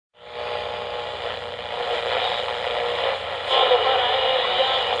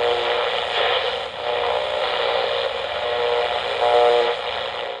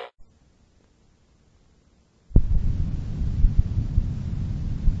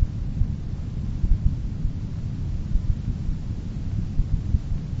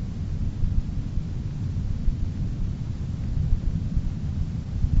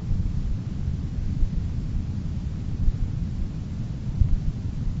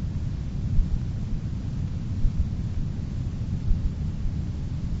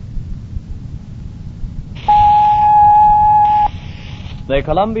the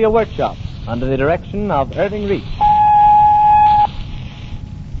Columbia Workshop, under the direction of Irving Reese.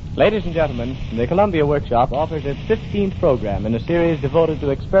 Ladies and gentlemen, the Columbia Workshop offers its 15th program in a series devoted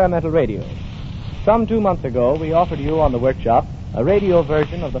to experimental radio. Some 2 months ago, we offered you on the Workshop a radio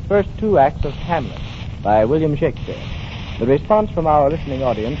version of the first 2 acts of Hamlet by William Shakespeare. The response from our listening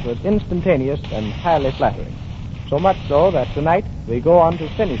audience was instantaneous and highly flattering. So much so that tonight we go on to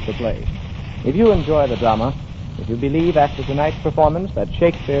finish the play. If you enjoy the drama, if you believe after tonight's performance that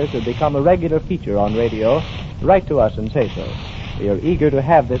Shakespeare should become a regular feature on radio, write to us and say so. We are eager to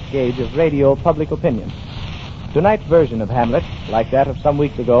have this gauge of radio public opinion. Tonight's version of Hamlet, like that of some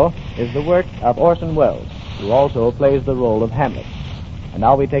weeks ago, is the work of Orson Welles, who also plays the role of Hamlet. And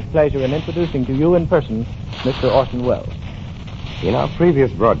now we take pleasure in introducing to you in person Mr. Orson Welles. In our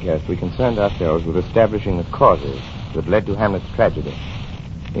previous broadcast, we concerned ourselves with establishing the causes that led to Hamlet's tragedy.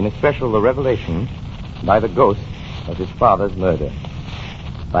 In especial, the revelation by the ghost of his father's murder,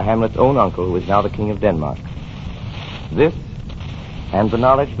 by Hamlet's own uncle, who is now the King of Denmark. This, and the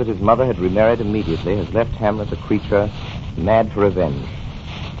knowledge that his mother had remarried immediately, has left Hamlet a creature mad for revenge.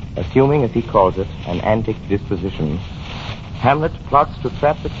 Assuming, as he calls it, an antic disposition, Hamlet plots to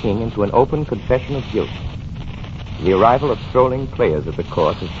trap the king into an open confession of guilt. The arrival of strolling players at the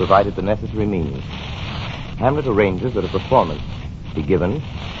court has provided the necessary means. Hamlet arranges that a performance be given,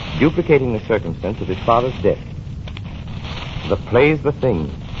 duplicating the circumstance of his father's death. The play's the thing,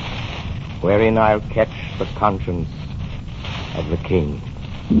 wherein I'll catch the conscience of the king.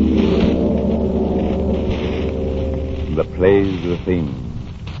 The play's the thing,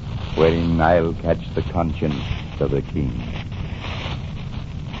 wherein I'll catch the conscience of the king.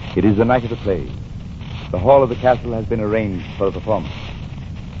 It is the night of the play. The hall of the castle has been arranged for a performance,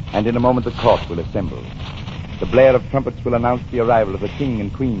 and in a moment the court will assemble. The blare of trumpets will announce the arrival of the king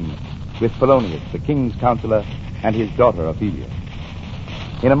and queen, with Polonius, the king's counselor, and his daughter Ophelia.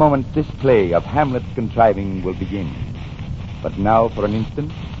 In a moment, this play of Hamlet's contriving will begin. But now, for an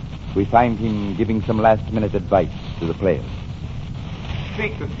instant, we find him giving some last-minute advice to the players.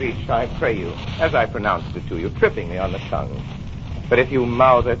 Speak the speech, I pray you, as I pronounced it to you, trippingly on the tongue. But if you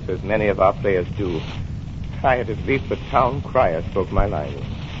mouth it, as many of our players do, I had as least the town crier spoke my line.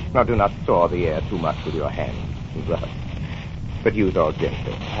 Now do not saw the air too much with your hands, thus. But use all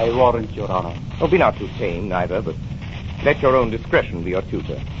gently. I warrant, Your Honor. Oh, be not too tame, neither, but let your own discretion be your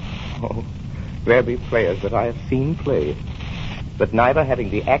tutor. Oh, there be players that I have seen play, but neither having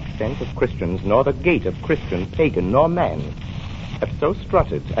the accent of Christians, nor the gait of Christian, pagan, nor man, have so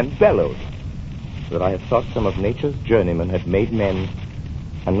strutted and bellowed that I have thought some of nature's journeymen had made men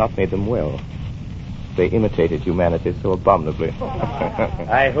and not made them well. They imitated humanity so abominably.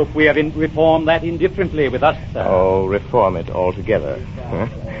 I hope we have reformed that indifferently with us, sir. Oh, reform it altogether. Huh?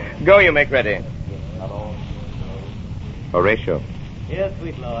 Go, you make ready. Horatio. Yes,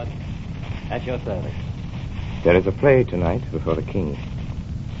 sweet lord. At your service. There is a play tonight before the king.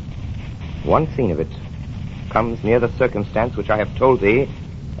 One scene of it comes near the circumstance which I have told thee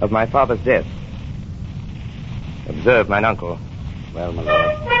of my father's death. Observe mine uncle. Well, my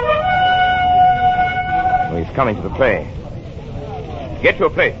lord. Oh, he's coming to the play. Get to a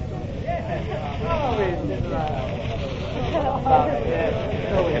place.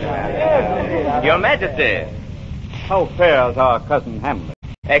 Your Majesty. How fares our cousin Hamlet?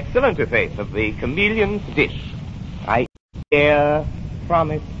 Excellent, your faith, of the chameleon's dish. I hear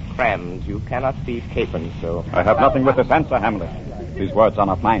promise crammed. You cannot feed capons, so... I have nothing with this answer, Hamlet. These words are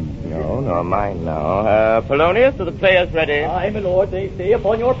not mine. No, nor mine now. Polonius, are the players ready? Aye, my lord, they stay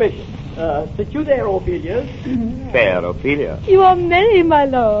upon your patience. Sit you there, Ophelia. Fair Ophelia. You are merry, my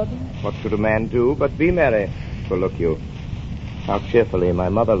lord. What should a man do but be merry? For look you, how cheerfully my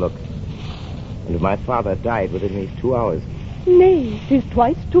mother looks. And my father died within these 2 hours. Nay, 'tis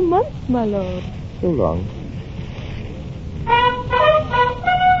twice 2 months, my lord. So long.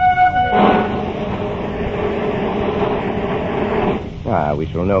 We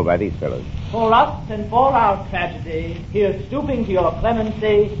shall know by these fellows. For us and for our tragedy, here stooping to your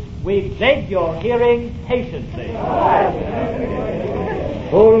clemency, we beg your hearing patiently.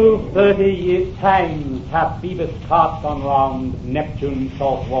 Full 30 times hath Phoebus cast on round Neptune's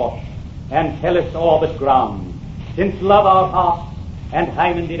salt wash, and Hellas' orbit ground, since love our hearts and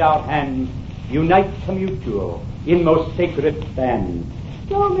Hymen did our hands unite commutual in most sacred band.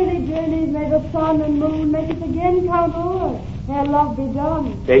 So many journeys may the sun and moon make us again count o'er, ere love be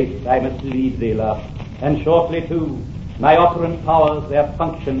done. Faith, I must leave thee, love, and shortly too. My operant powers their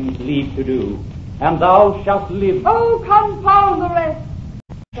functions leave to do, and thou shalt live. Oh, confound the rest!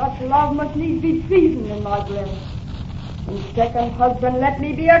 Such love must needs be treason in my breast. And second husband, let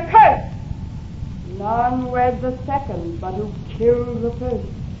me be accursed. None wed the second, but who killed the first.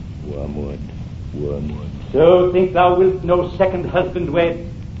 Wormwood. So think thou wilt no second husband wed,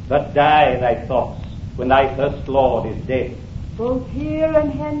 but die thy thoughts when thy first lord is dead. Both here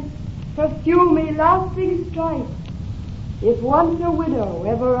and hence pursue me lasting strife. If once a widow,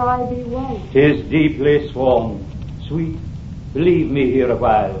 ever I be wife. 'Tis deeply sworn. Sweet, leave me here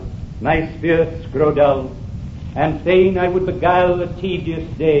awhile. My spirits grow dull, and fain I would beguile the tedious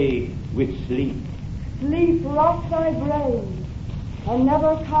day with sleep. Sleep rot thy brain, and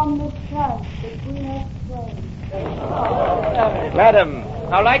never come this chance between us twain. Madam,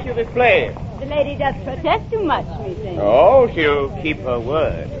 how like you this play? The lady does protest too much, methinks. Oh, she'll keep her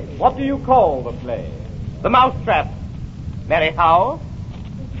word. What do you call the play? The Mousetrap. Mary, how?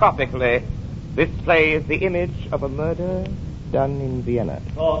 Tropically. This play is the image of a murder done in Vienna.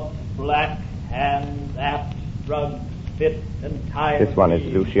 Thoughts black, hands apt, drugs fit and tired. This one is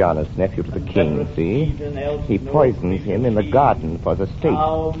Lucianus, nephew to the king, see? He poisons him in the garden for the state.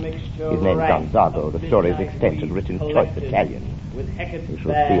 His name's Gonzago. The story is extended, written choice Italian. You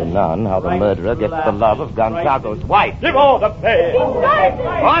shall see anon how the murderer gets the love of Gonzago's wife. Give all the play!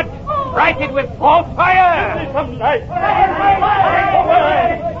 What? Write it with false fire! Some light! Why?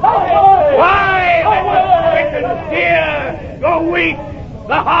 Let the fear go weak,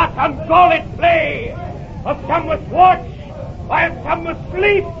 the heart ungalled play. For some must watch, while some must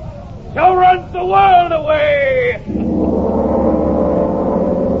sleep. So runs the world away.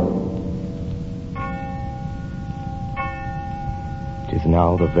 It is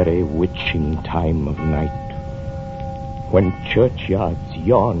now the very witching time of night, when churchyards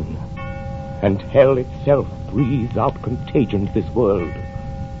yawn, and hell itself breathes out contagion to this world.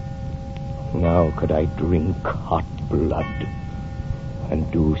 Now could I drink hot blood, and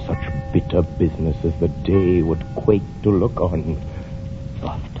do such bitter business as the day would quake to look on.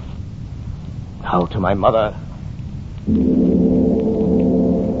 Soft. Now to my mother.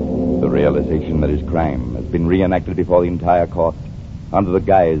 The realization that his crime has been reenacted before the entire court, under the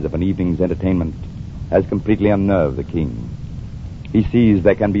guise of an evening's entertainment, has completely unnerved the king. He sees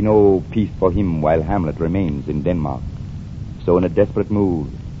there can be no peace for him while Hamlet remains in Denmark. So in a desperate move,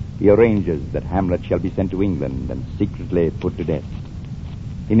 he arranges that Hamlet shall be sent to England and secretly put to death.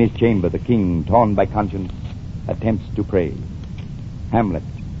 In his chamber, the king, torn by conscience, attempts to pray. Hamlet,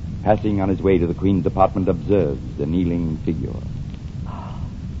 passing on his way to the queen's apartment, observes the kneeling figure.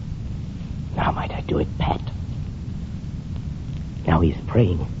 Now might I do it, Pat? Now he is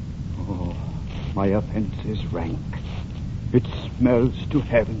praying. Oh, my offense is rank. It smells to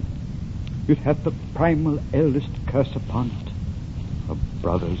heaven. It hath the primal eldest curse upon it. A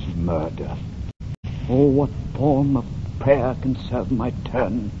brother's murder. Oh, what form of prayer can serve my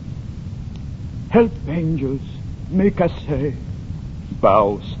turn? Help, angels, make us say,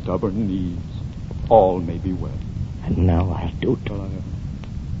 bow stubborn knees, all may be well. And now I'll do it.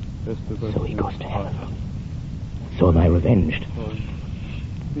 So he goes to heaven. So am I revenged.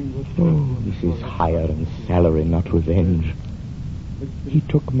 Oh, this is hire and salary, not revenge. He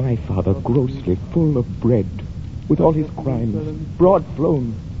took my father grossly, full of bread, with all his crimes, broad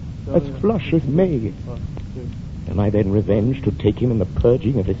flown, as flush as May. Am I then revenged to take him in the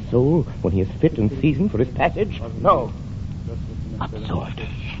purging of his soul when he is fit and seasoned for his passage? No. Absorbed.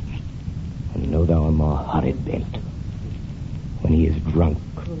 And know thou a more horrid bent. When he is drunk,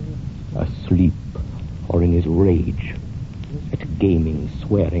 asleep, or in his rage, at gaming,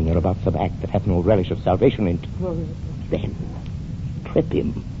 swearing, or about some act that hath no relish of salvation in it, then trip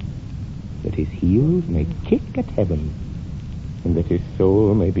him, that his heels may kick at heaven, and that his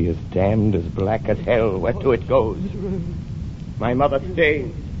soul may be as damned as black as hell whereto it goes. My mother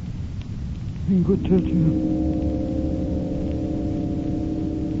stays. Good to you.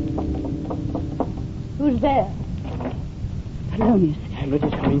 Who's there? Polonius. Hamlet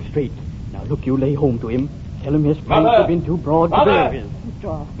is coming straight. Now look, you lay home to him. Tell him his flanks Mother! have been too broad to Mother! bear his.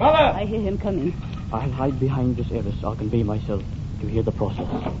 Withdraw. Mother! I hear him coming. I'll hide behind this arras. I'll convey myself to hear the process.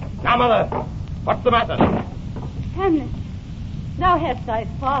 Now, Mother, what's the matter? Hamlet, thou hast thy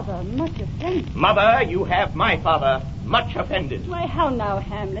father much offended. Mother, you have my father much offended. Why, how now,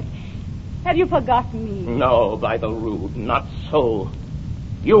 Hamlet? Have you forgotten me? No, by the rood, not so.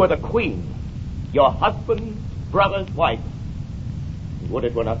 You are the queen, your husband, brother's wife. Would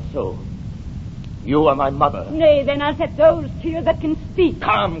it were not so. You are my mother. Nay, then I'll set those to you that can speak.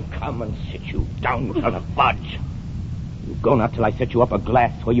 Come and sit you down without a budge. You go not till I set you up a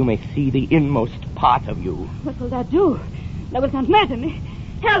glass where you may see the inmost part of you. What will that do? Thou wilt not murder me.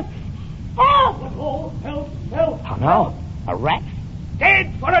 Help! Help! Oh, help, help! How now? A rat?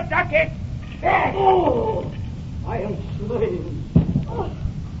 Dead for a ducat! Oh, I am slain.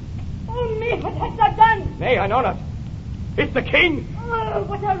 Oh, me, what hast thou done? Nay, I know not. It's the king. Oh,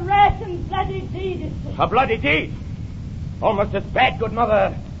 what a rash and bloody deed is this. A bloody deed. Almost as bad, good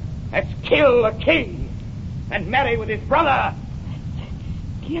mother, as kill a king and marry with his brother.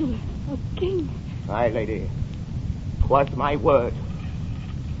 Kill a king? Aye, lady. 'Twas my word.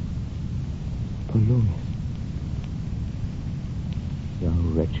 Polonius. Thou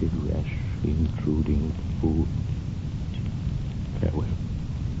wretched, rash, intruding fool. Farewell.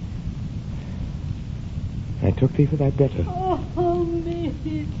 I took thee for thy better. Oh,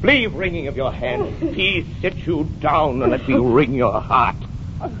 me. Leave wringing of your hands. Peace, sit you down and let me wring your heart.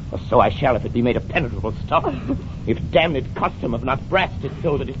 So I shall if it be made of penetrable stuff. If damned custom have not brassed it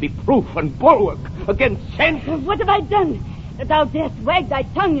so that it be proof and bulwark against sense. What have I done that thou darest wag thy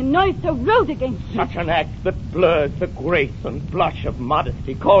tongue in noise so rude against me? Such an act that blurs the grace and blush of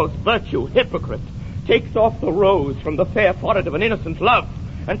modesty, calls virtue hypocrite, takes off the rose from the fair forehead of an innocent love,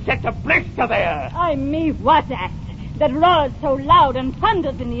 and sets a blister there. Ay me, what act that roars so loud and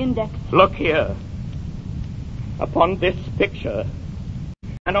thunders in the index? Look here. Upon this picture,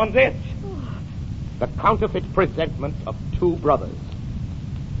 and on this, the counterfeit presentment of two brothers.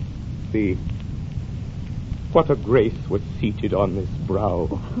 See, what a grace was seated on this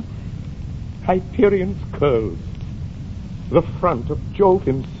brow. Hyperion's curls, the front of Jove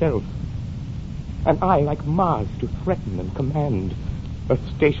himself, an eye like Mars to threaten and command, a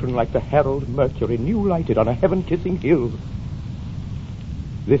station like the herald Mercury, new lighted on a heaven-kissing hill.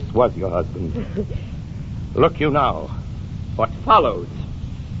 This was your husband. Look you now, what follows.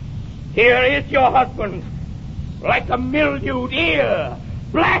 Here is your husband, like a mildewed ear,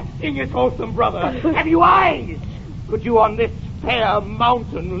 blasting his wholesome brother. Have you eyes? Could you on this fair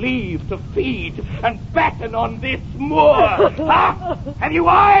mountain leave to feed and batten on this moor? Huh? Have you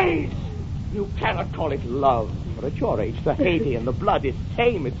eyes? You cannot call it love, for at your age the heyday and the blood is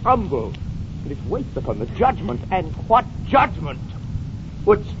tame, it's humble, and it waits upon the judgment. And what judgment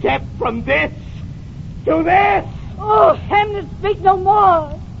would step from this to this? Oh, Hamlet, speak no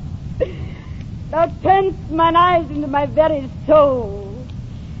more. Thou turnst mine eyes into my very soul,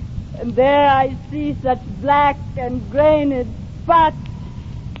 and there I see such black and grained spots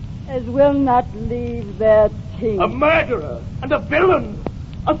as will not leave their teeth. A murderer and a villain,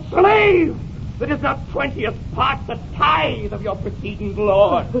 a slave that is not 20th part the tithe of your preceding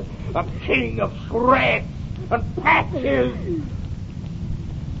lord, a king of shreds and patches.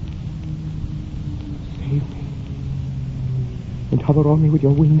 Save me, and hover on me with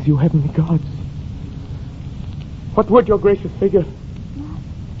your wings, you heavenly gods. What would your gracious figure?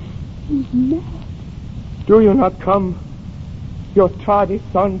 He's mad. Do you not come, your tardy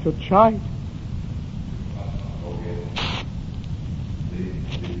son, to chide?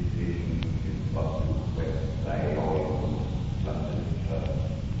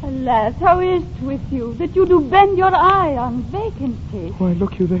 Alas, how is't with you that you do bend your eye on vacancy? Why,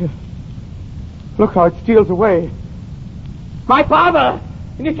 look you there. Look how it steals away. My father!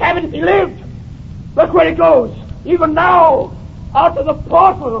 In his cabinet he lived! Look where it goes! Even now! Out of the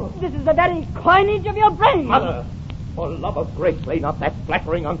portal! This is the very coinage of your brain. Mother, for love of grace, lay not that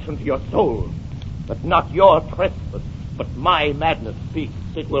flattering unction to your soul. That not your trespass, but my madness speaks.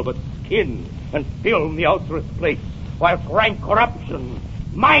 It will but skin and film the ulcerous place, whilst rank corruption,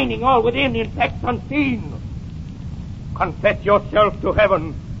 mining all within, infects unseen. Confess yourself to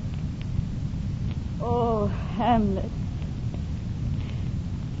heaven. Oh, Hamlet,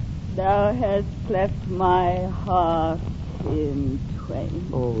 thou hast cleft my heart in twain.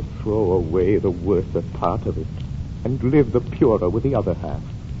 Oh, throw away the worser part of it, and live the purer with the other half.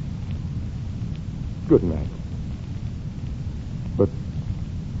 Good night. But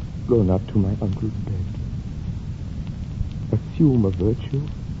go not to my uncle's bed. Assume a virtue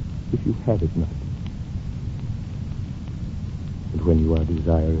if you have it not. And when you are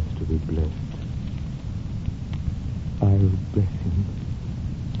desirous to be blessed, I'll bless him,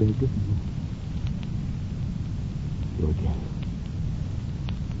 beg of you. You again.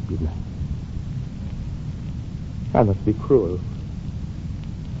 Good night. I must be cruel,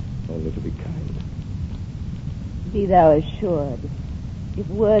 only to be kind. Be thou assured, if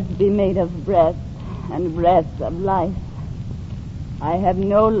words be made of breath, and breath of life, I have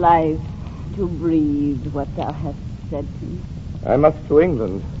no life to breathe what thou hast said to me. I must to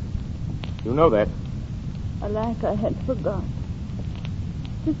England. You know that. Alack, I had forgot.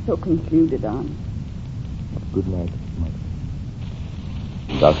 'Tis so concluded on. Good night, mother.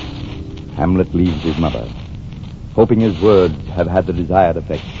 Thus, Hamlet leaves his mother, hoping his words have had the desired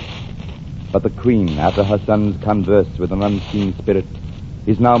effect. But the queen, after her son's converse with an unseen spirit,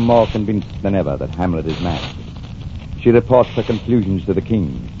 is now more convinced than ever that Hamlet is mad. She reports her conclusions to the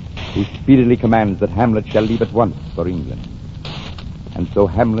king, who speedily commands that Hamlet shall leave at once for England. And so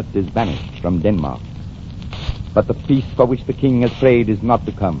Hamlet is banished from Denmark. But the peace for which the king has prayed is not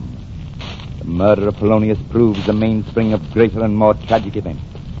to come. The murder of Polonius proves the mainspring of greater and more tragic events.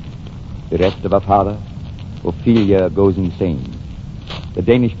 Bereft of her father, Ophelia goes insane. The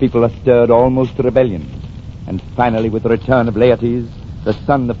Danish people are stirred almost to rebellion. And finally, with the return of Laertes, the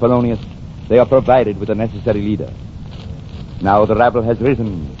son of Polonius, they are provided with a necessary leader. Now the rabble has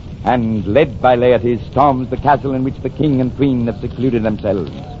risen, and, led by Laertes, storms the castle in which the king and queen have secluded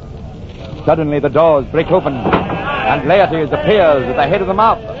themselves. Suddenly the doors break open, and Laertes appears at the head of the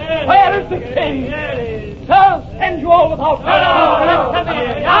mob. Where is the king? Sir, send you all without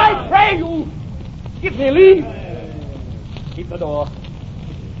mercy. I pray you, give me leave. Keep the door.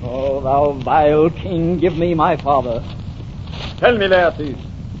 Oh, thou vile king, give me my father. Tell me, Laertes,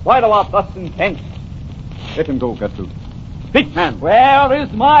 why thou art thus incensed? Let him go, Gertrude. Speak, man. Where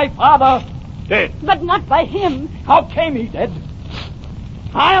is my father? Dead. But not by him. How came he dead?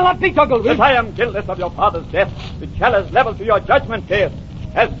 I'll not be juggled with. If I am guiltless of your father's death, it shall as level to your judgment case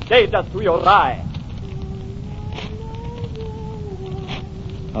as day does to your eye.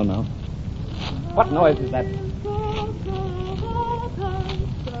 Oh, no. What noise is that?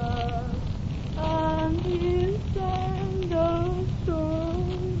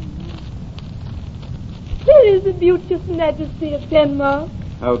 There is the beauteous majesty of Denmark.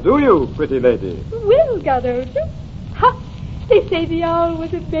 How do you, pretty lady? Well, Goddard. Ha! They say the owl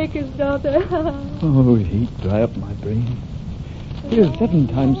was a baker's daughter. Oh, heat dry up my brain. Here's 7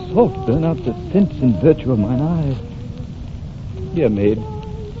 times salt burn out the sense and virtue of mine eye. Dear maid,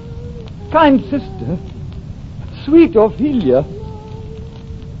 kind sister, sweet Ophelia.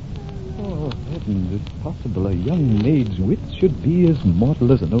 Oh, heaven, is it possible a young maid's wits should be as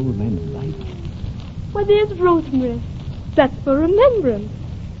mortal as an old man's life? Why, there's rosemary. That's for remembrance.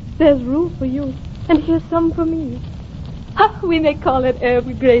 There's rue for you, and here's some for me. Ha! We may call it ere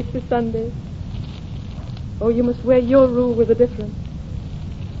we grace the Sunday. Oh, you must wear your rue with a difference.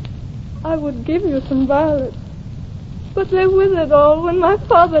 I would give you some violets, but they withered all when my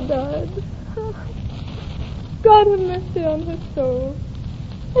father died. God have mercy on his soul,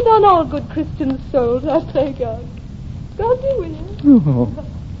 and on all good Christian souls, I pray God. God be with you.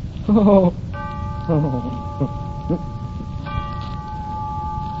 Oh.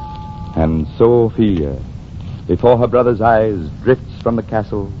 And so Ophelia, before her brother's eyes, drifts from the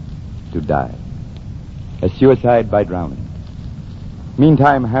castle to die. A suicide by drowning.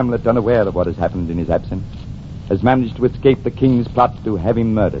 Meantime, Hamlet, unaware of what has happened in his absence, has managed to escape the king's plot to have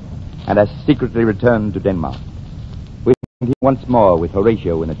him murdered, and has secretly returned to Denmark. We find him once more with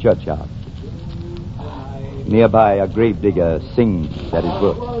Horatio in a churchyard. Nearby, a gravedigger sings at his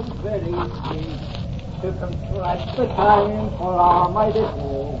work. To contract the time for our mighty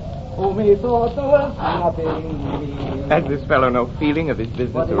foe, whom he thought there was nothing. Has this fellow no feeling of his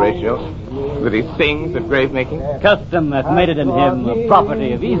business, Horatio, that he sings at grave making? Custom hath made it in him a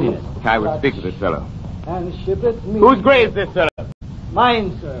property of easiness. I will speak to this fellow. And shipeth me. Whose grave is this, sir?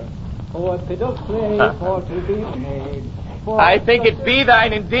 Mine, sir. For a bit of clay for to be made. I think it be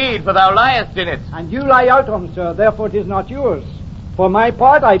thine indeed, for thou liest in it. And you lie out on, sir, therefore it is not yours. For my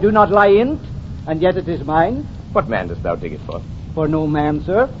part, I do not lie in't, and yet it is mine. What man dost thou dig it for? For no man,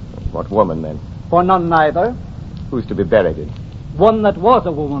 sir. What woman, then? For none neither. Who's to be buried in? One that was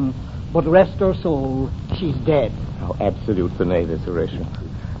a woman, but rest her soul, she's dead. How absolute for nay this, Horatio.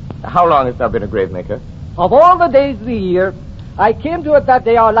 How long hast thou been a grave maker? Of all the days of the year, I came to it that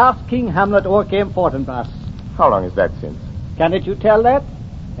day our last King Hamlet o'ercame Fortinbras. How long is that since? Cannot you tell that?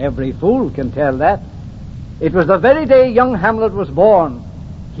 Every fool can tell that. It was the very day young Hamlet was born.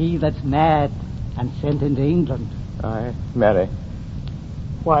 He that's mad and sent into England. Aye, marry.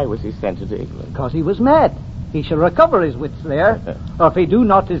 Why was he sent into England? Because he was mad. He shall recover his wits there. Or if he do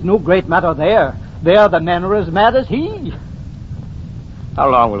not, 'tis no great matter there. There the men are as mad as he. How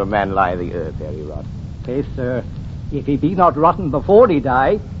long will a man lie the earth ere he rot? Faith, sir, if he be not rotten before he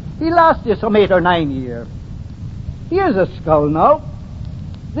die, he'll last you some 8 or 9 years. Here's a skull now.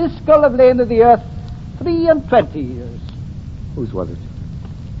 This skull have lain in the earth 23 years. Whose was it?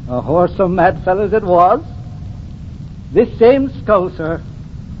 A whoresome mad fellow's it was. This same skull, sir,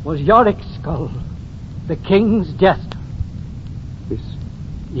 was Yorick's skull, the king's jester. This?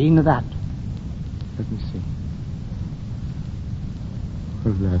 E'en that. Let me see.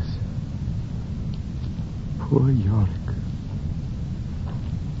 Alas. Poor Yorick.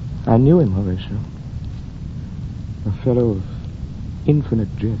 I knew him, Horatio. A fellow of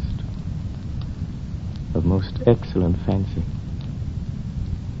infinite jest, of most excellent fancy.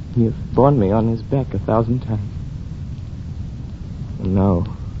 He hath borne me on his back 1,000 times. And now,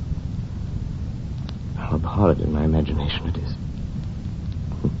 How abhorrent in my imagination it is.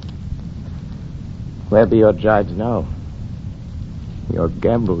 Where be your jibes now? Your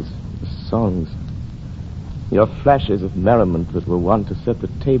gambols, your songs, your flashes of merriment that were wont to set the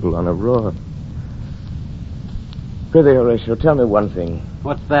table on a roar. Prithee, Horatio, tell me one thing.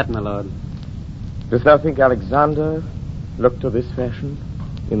 What's that, my lord? Dost thou think Alexander looked to this fashion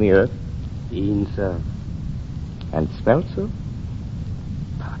in the earth? E'en so. And smelt so?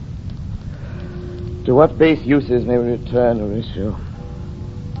 To what base uses may we return, Horatio?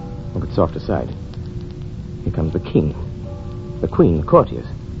 Oh, but soft aside. Here comes the king, the queen, the courtiers.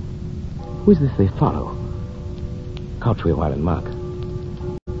 Who is this they follow? Couch we a while and mark.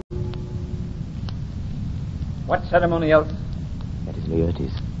 What ceremony else? That is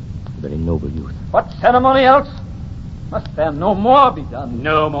Laertes, a very noble youth. What ceremony else? Must there no more be done?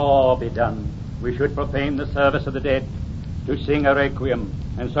 No more be done. We should profane the service of the dead, to sing a requiem,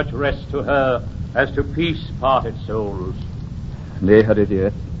 and such rest to her as to peace parted souls. Nay,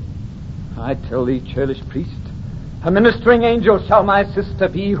 dear. I tell thee, churlish priest, a ministering angel shall my sister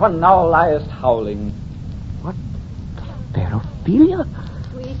be when thou liest howling. What? Fair Ophelia?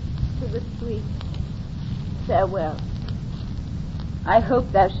 Sweet to the sweet. Farewell. I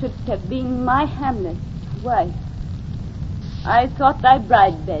hope thou shouldst have been my Hamlet, wife. I thought thy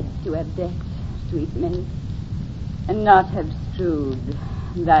bride bed to have decked, sweet maid, and not have strewed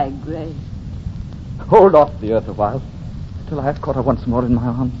thy grave. Hold off the earth a while, till I have caught her once more in my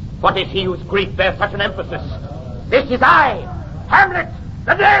arms. What is he whose grief bears such an emphasis? This is I, Hamlet,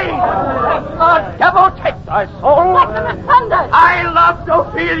 the Dane! The devil take thy soul! What in the thunder? I loved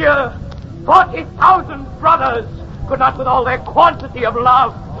Ophelia! 40,000 brothers could not with all their quantity of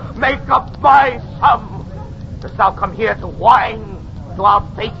love make up my sum. Dost thou come here to whine, to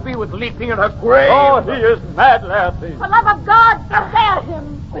outface me with leaping in her grave? Oh, he is mad, Laertes. For love of God, spare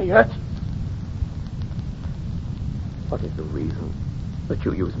him! Laertes? What is the reason that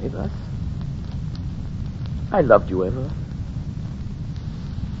you use me thus? I loved you ever.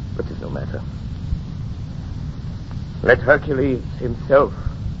 But 'tis no matter. Let Hercules himself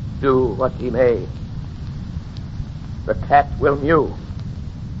do what he may. The cat will mew,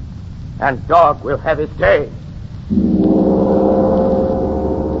 and dog will have his day.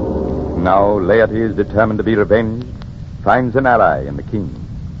 Now Laertes, determined to be revenged, finds an ally in the king.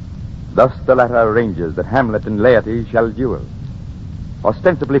 Thus the latter arranges that Hamlet and Laertes shall duel.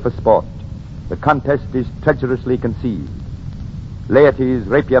 Ostensibly for sport, the contest is treacherously conceived. Laertes'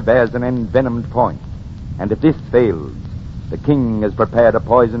 rapier bears an envenomed point, and if this fails, the king has prepared a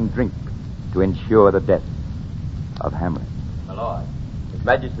poisoned drink to ensure the death of Hamlet. My lord, His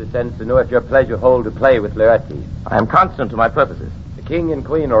Majesty sends to know if your pleasure hold to play with Laertes. I am constant to my purposes. The king and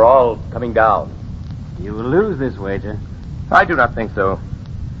queen are all coming down. You will lose this wager. I do not think so.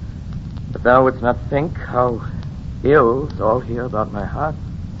 But thou wouldst not think how ills all hear about my heart.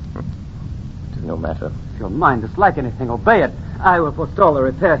 It is no matter. If your mind is like anything, obey it. I will forestall the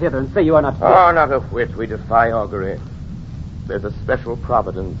repair hither and say you are not fit. Oh, not a whit. We defy augury. There's a special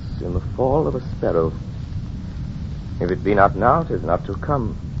providence in the fall of a sparrow. If it be not now, 'tis not to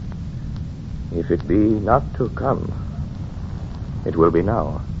come. If it be not to come, it will be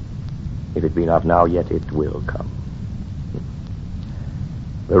now. If it be not now, yet it will come.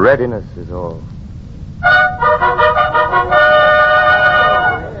 The readiness is all.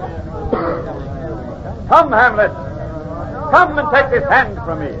 Come, Hamlet. Come and take this hand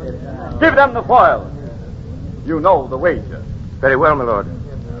from me. Give them the foil. You know the wager. Very well, my lord.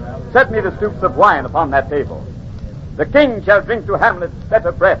 Set me the stoups of wine upon that table. The king shall drink to Hamlet's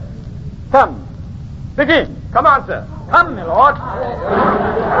better breath. Come, begin. Come on, sir. Come, my lord.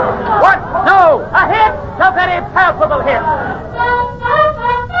 What? No! A hit! A very palpable hit!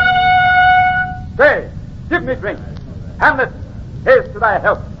 Stay. Give me drink. Hamlet, here's to thy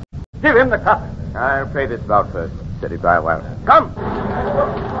health. Give him the cup. I'll pray this bout first. Steady by a while. Come.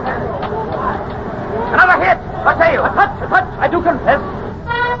 Another hit. A tail. A touch. I do confess.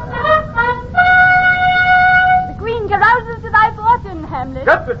 The queen carouses to thy fortune, Hamlet.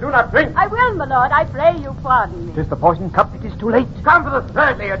 Just but do not drink. I will, my lord. I pray you pardon me. Tis the poisoned cup. It is too late. Come for the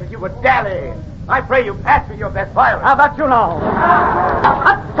third, Laertes, if you would dally. I pray you pass with your best violence. How about you now?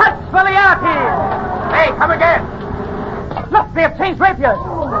 A touch for Laertes. Hey, come again. Look, they have changed rapiers.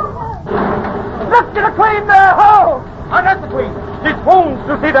 Look to the queen there. Ho! Unearth the queen. She swoons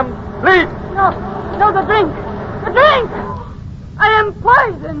to see them bleed. No, the drink. The drink! I am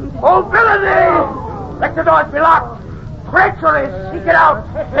poisoned. Oh, villainy! Let the doors be locked. Treachery, seek it out.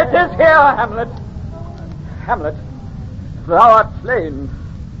 It is here, Hamlet. Hamlet, thou art slain.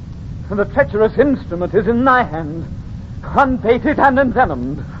 The treacherous instrument is in thy hand, unbaited and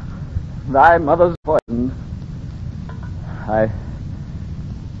envenomed. Thy mother's poisoned. I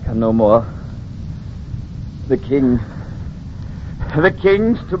can no more. The king's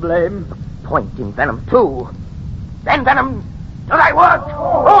to blame. Pointing venom too. Then venom to thy work.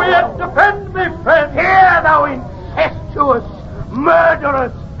 Oh, yet defend me, friend. Here, thou incestuous,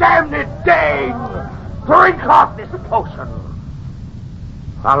 murderous, damned Dane. Drink off this potion.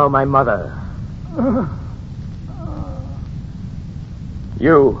 Follow my mother.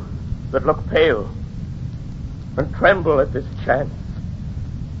 You that look pale and tremble at this chance,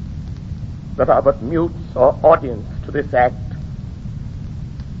 that are but mutes or audience to this act,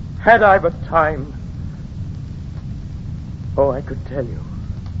 had I but time, oh, I could tell you.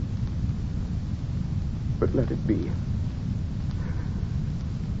 But let it be.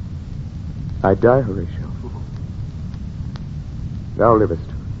 I die, Horatio. Thou livest.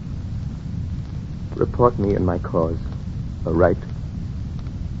 Report me and my cause aright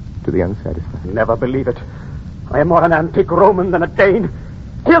to the unsatisfied. Never believe it. I am more an antique Roman than a Dane.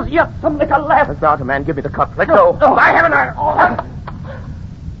 Here's yet some liquor left. As thou art a man, give me the cup. Let go. No. By heaven,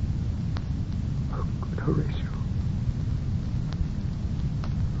 Good Horatio.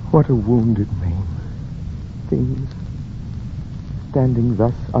 What a wounded name. Things standing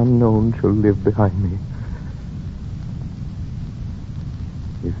thus unknown shall live behind me.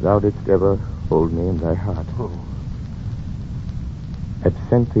 If thou didst ever hold me in thy heart,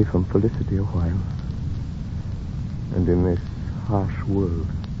 absent thee from felicity a while, and in this harsh world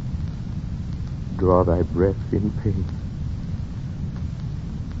draw thy breath in pain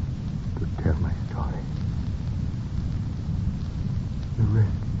to tell my story. The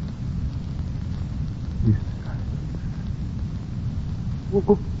rest is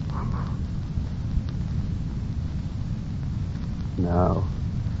silence. Now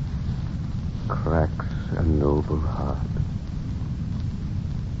cracks a noble heart.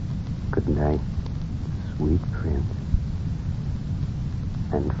 Good night, sweet prince,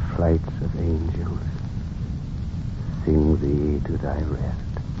 and flights of angels sing thee to thy rest.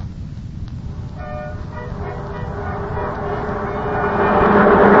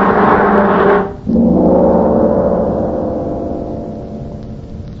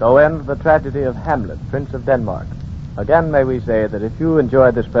 So ends the tragedy of Hamlet, Prince of Denmark. Again, may we say that if you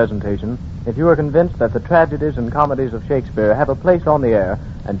enjoyed this presentation, if you are convinced that the tragedies and comedies of Shakespeare have a place on the air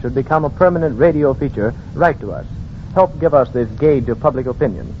and should become a permanent radio feature, write to us. Help give us this gauge of public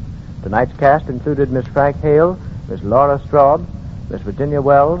opinion. Tonight's cast included Miss Frank Hale, Miss Laura Straub, Miss Virginia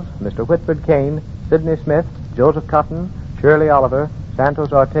Wells, Mr. Whitford Kane, Sidney Smith, Joseph Cotton, Shirley Oliver,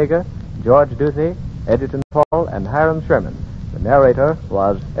 Santos Ortega, George Duthie, Edgerton Paul, and Hiram Sherman. The narrator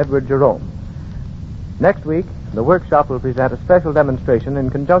was Edward Jerome. Next week, the workshop will present a special demonstration in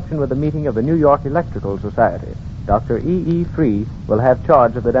conjunction with a meeting of the New York Electrical Society. Dr. E.E. Free will have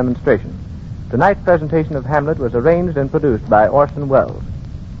charge of the demonstration. Tonight's presentation of Hamlet was arranged and produced by Orson Welles.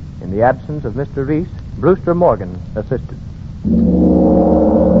 In the absence of Mr. Reese, Brewster Morgan assisted.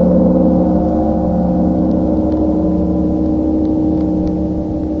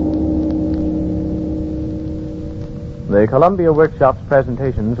 The Columbia Workshop's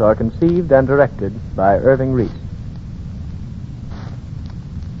presentations are conceived and directed by Irving Reese.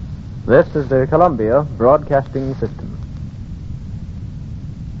 This is the Columbia Broadcasting System.